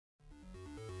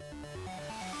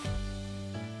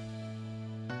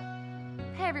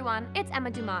everyone, it's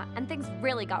Emma Dumas, and things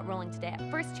really got rolling today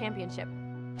at First Championship.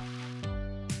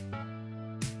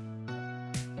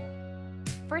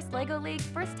 First LEGO League,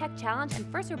 First Tech Challenge, and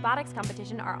First Robotics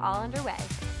Competition are all underway,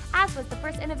 as was the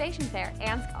First Innovation Fair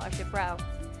and Scholarship Row.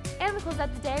 And we close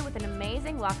out the day with an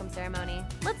amazing welcome ceremony.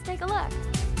 Let's take a look.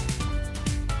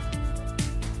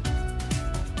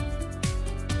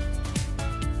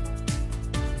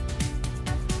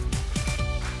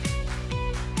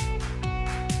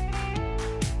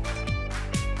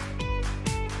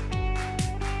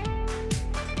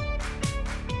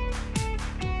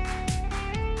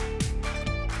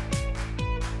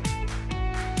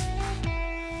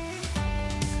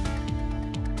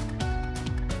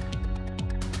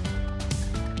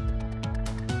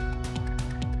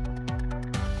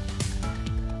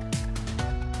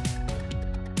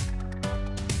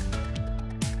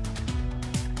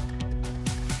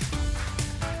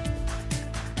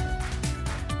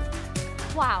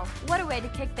 Wow, what a way to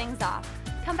kick things off.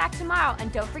 Come back tomorrow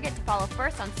and don't forget to follow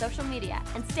First on social media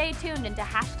and stay tuned into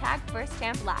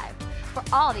 #FirstChampLive for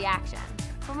all the action.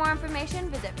 For more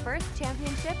information, visit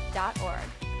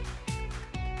firstchampionship.org.